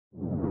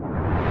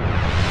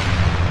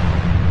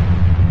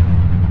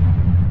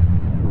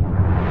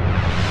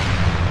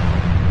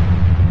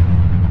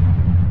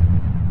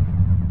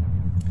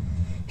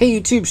Hey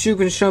YouTube,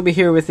 Shinkenmaru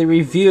here with a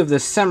review of the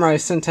Samurai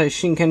Sentai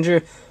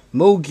Shinkenger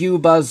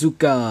Mogyuu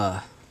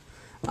Bazooka.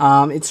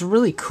 It's a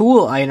really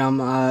cool item.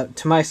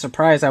 To my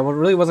surprise, I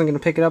really wasn't going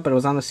to pick it up, but it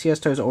was on the CS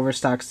Toys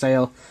Overstock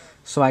sale,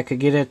 so I could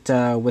get it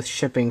with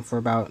shipping for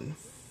about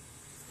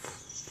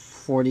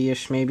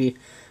 40-ish maybe.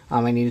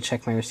 I need to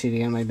check my receipt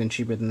again. It might have been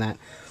cheaper than that.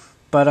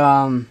 But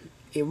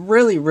a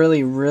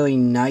really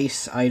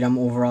nice item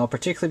overall,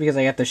 particularly because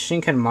I got the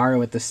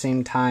Shinkenmaru at the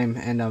same time,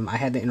 and I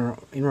had the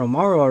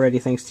Inromaru already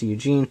thanks to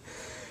Eugene,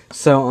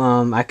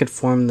 so I could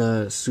form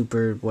the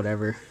super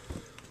whatever,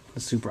 the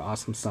super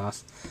awesome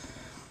sauce,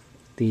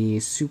 the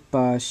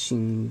Super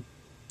Shinkenmaru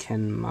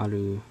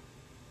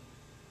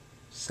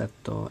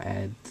Seto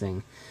ad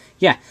thing.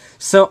 Yeah,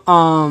 so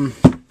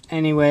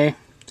anyway,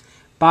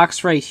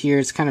 box right here,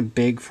 it's kind of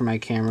big for my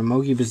camera.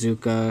 Mogyuu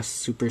Bazooka,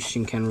 Super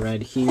Shinken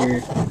Red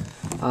here.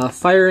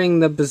 Firing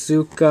the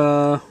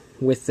bazooka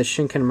with the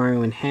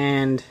Shinkenmaru in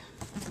hand.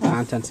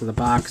 Contents of the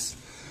box.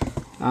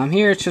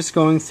 Here it's just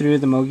going through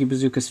the Mogyuu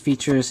Bazooka's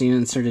features. You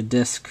insert a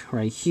disc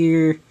right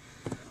here.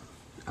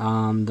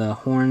 The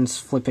horns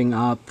flipping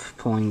up,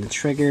 pulling the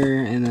trigger,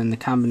 and then the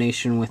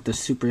combination with the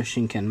Super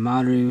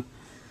Shinkenmaru.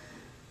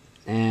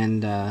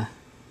 And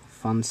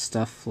fun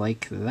stuff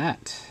like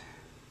that.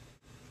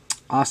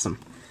 Awesome.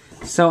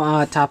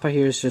 So, top of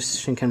here is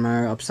just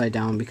Shinkenmaru upside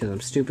down because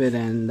I'm stupid,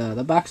 and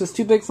the box is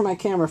too big for my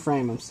camera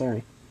frame, I'm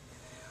sorry.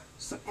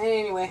 So,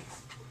 anyway,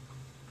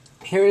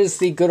 here is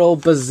the good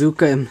old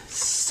bazooka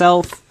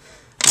himself.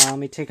 Let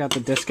me take out the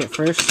disc at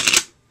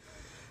first.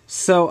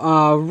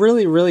 So,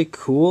 really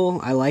cool.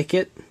 I like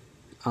it.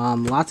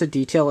 Lots of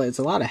detail. It's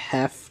a lot of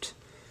heft.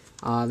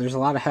 There's a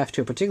lot of heft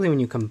to it, particularly when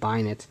you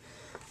combine it.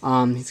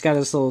 He's got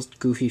his little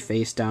goofy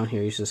face down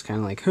here. He's just kind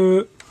of like,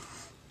 huh.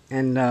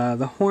 And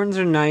the horns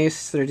are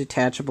nice, they're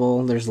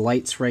detachable, there's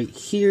lights right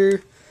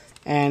here,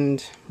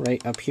 and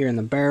right up here in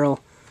the barrel.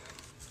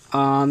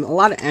 A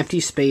lot of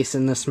empty space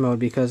in this mode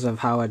because of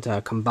how it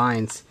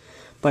combines.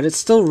 But it's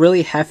still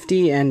really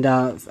hefty and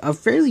a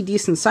fairly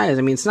decent size.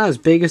 I mean, it's not as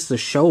big as the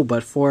show,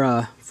 but for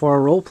a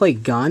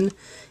roleplay gun,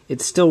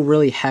 it's still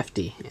really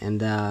hefty,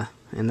 and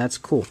that's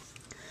cool.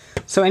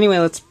 So anyway,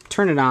 let's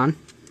turn it on.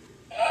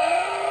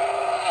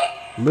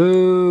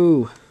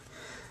 Moo!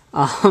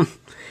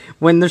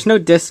 When there's no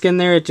disc in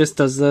there, it just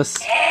does this.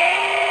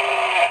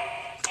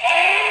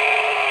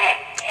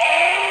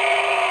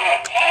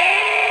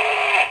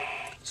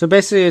 So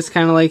basically, it's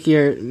kind of like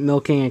you're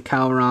milking a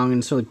cow wrong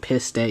and it's really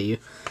pissed at you.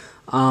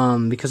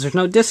 Because there's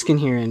no disc in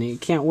here and it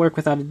can't work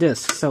without a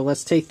disc. So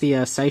let's take the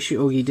Saishu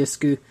Ogi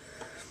Disku,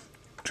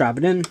 drop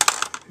it in,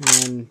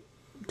 and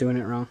doing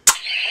it wrong.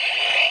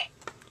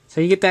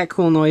 So you get that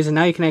cool noise, and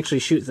now you can actually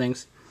shoot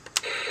things.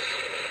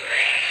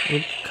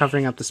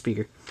 Covering up the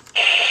speaker.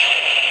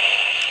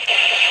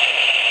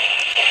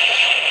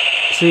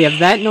 So you have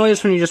that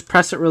noise when you just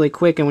press it really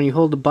quick, and when you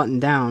hold the button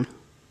down,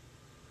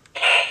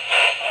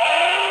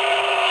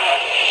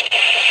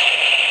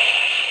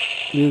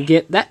 you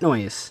get that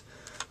noise.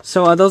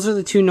 So those are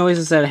the two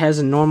noises that it has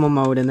in normal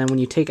mode, and then when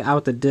you take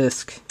out the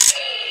disc,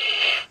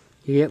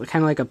 you get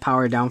kind of like a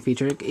power down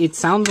feature. It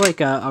sounds like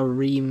a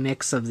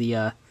remix of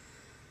the,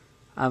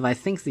 I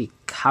think the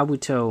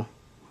Kabuto,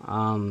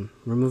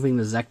 removing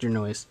the Zector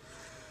noise.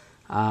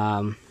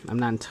 I'm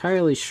not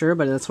entirely sure,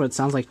 but that's what it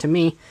sounds like to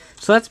me.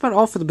 So that's about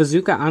all for the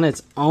bazooka on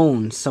its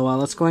own. So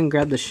let's go ahead and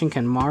grab the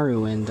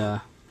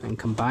Shinkenmaru and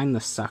combine the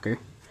sucker.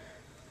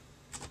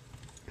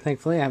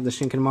 Thankfully, I have the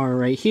Shinkenmaru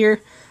right here.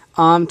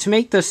 To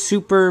make the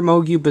Super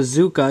Mogyuu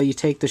Bazooka, you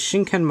take the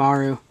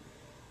Shinkenmaru,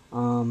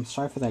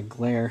 sorry for that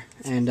glare,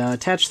 and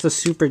attach the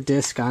super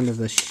disc onto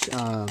the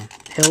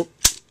hilt.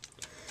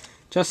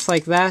 Just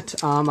like that.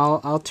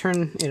 I'll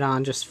turn it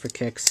on just for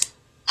kicks.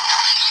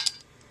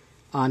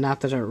 Not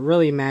that it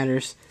really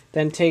matters.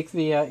 Then take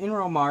the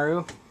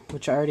Inromaru,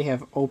 which I already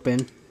have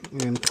open,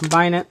 and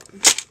combine it.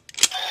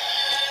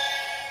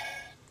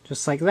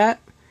 Just like that.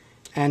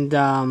 And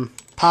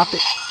pop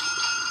it.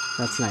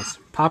 That's nice.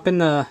 Pop in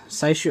the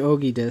Saishu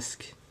Ogi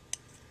disc.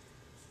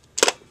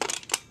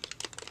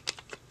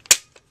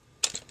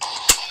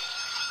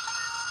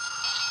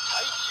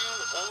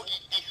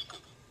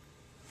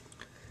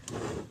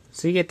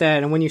 So you get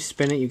that, and when you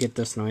spin it, you get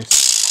this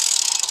noise.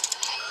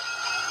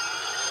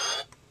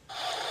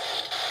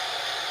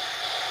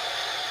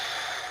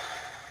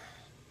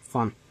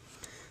 Fun.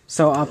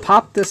 So I'll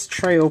pop this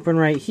tray open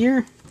right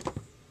here.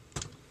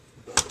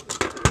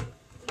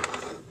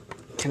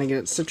 Kind of get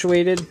it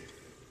situated.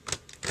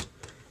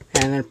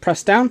 And then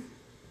press down.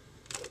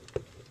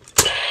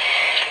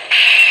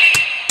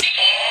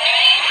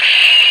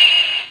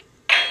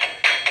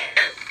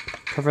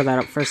 Cover that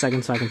up for a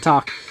second so I can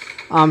talk.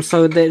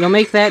 So it'll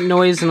make that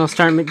noise, and I'll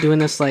start doing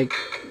this like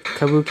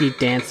kabuki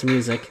dance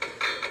music.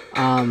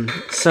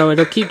 So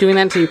it'll keep doing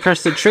that until you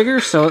press the trigger.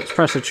 So let's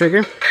press the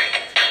trigger.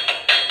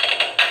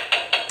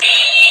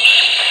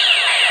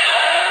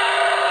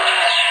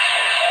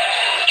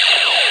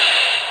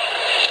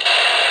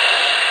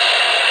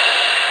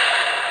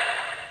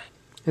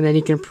 And then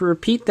you can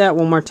repeat that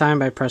one more time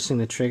by pressing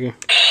the trigger.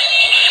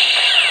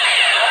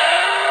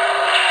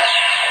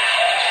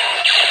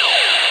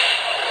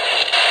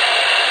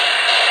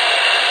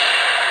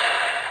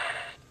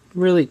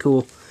 Really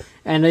cool.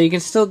 And you can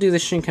still do the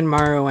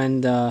Shinkenmaru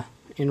and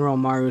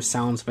Inromaru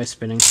sounds by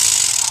spinning.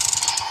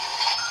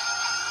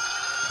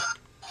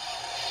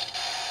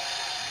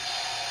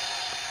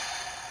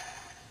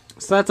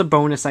 So that's a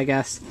bonus, I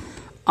guess.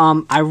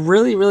 I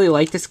really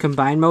like this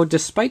combined mode,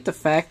 despite the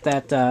fact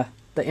that the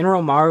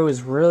Inromaru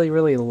is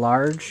really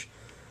large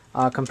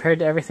compared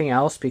to everything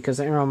else, because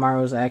the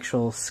Inromaru is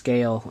actual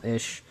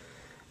scale-ish,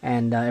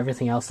 and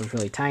everything else is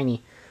really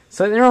tiny.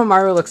 So the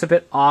Inromaru looks a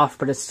bit off,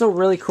 but it's still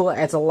really cool. It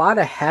adds a lot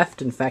of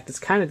heft. In fact, it's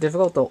kind of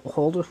difficult to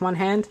hold with one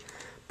hand,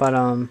 but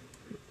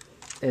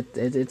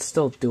it's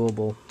still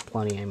doable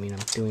plenty. I mean, I'm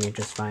doing it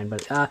just fine,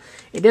 but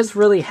it is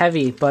really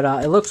heavy, but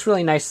it looks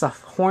really nice. The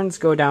horns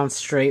go down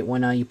straight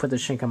when you put the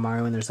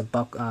Shinkenmaru, and there's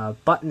a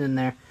button in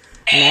there.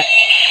 And that...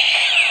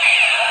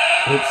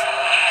 Oops.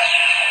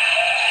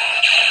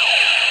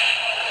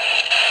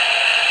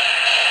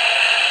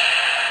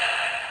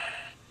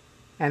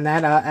 And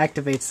that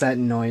activates that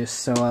noise.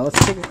 So let's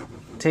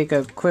take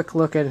a quick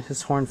look at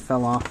his horn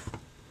fell off.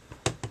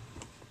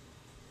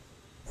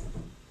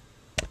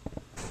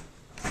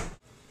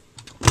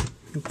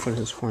 Put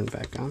his horn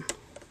back on.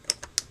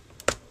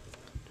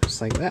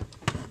 Just like that.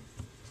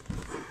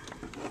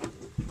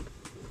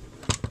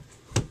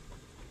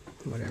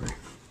 Whatever.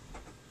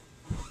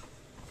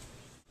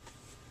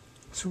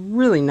 It's a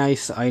really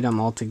nice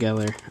item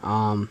altogether.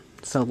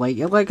 So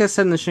like I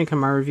said in the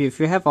Shinkenmaru review, if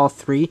you have all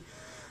three,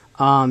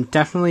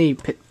 definitely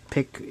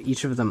pick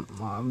each of them.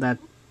 That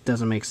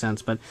doesn't make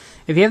sense, but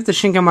if you have the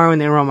Shinkenmaru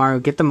and the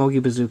Inromaru, get the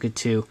Mogyuu Bazooka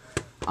too.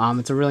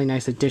 It's a really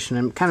nice addition,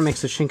 and kind of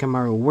makes the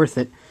Shinkenmaru worth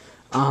it.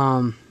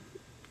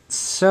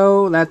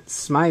 So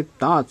that's my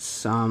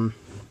thoughts.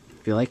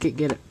 If you like it,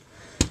 get it.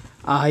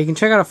 You can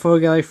check out a photo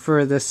gallery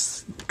for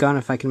this gun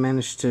if I can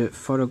manage to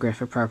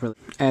photograph it properly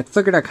at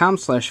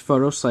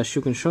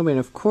flickr.com/photo/shukenshomi, and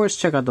of course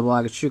check out the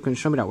blog at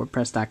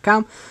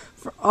shukenshomi.wordpress.com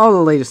for all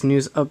the latest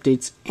news,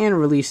 updates, and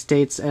release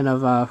dates. And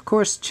of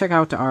course check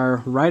out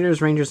our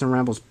Riders, Rangers, and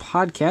Rambles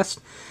podcast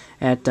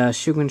at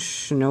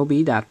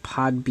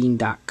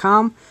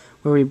shukenshinobi.podbean.com,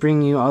 where we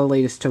bring you all the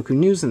latest Toku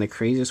news in the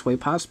craziest way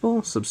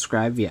possible.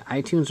 Subscribe via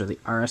iTunes or the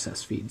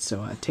RSS feed.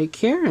 So take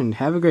care and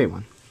have a great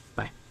one.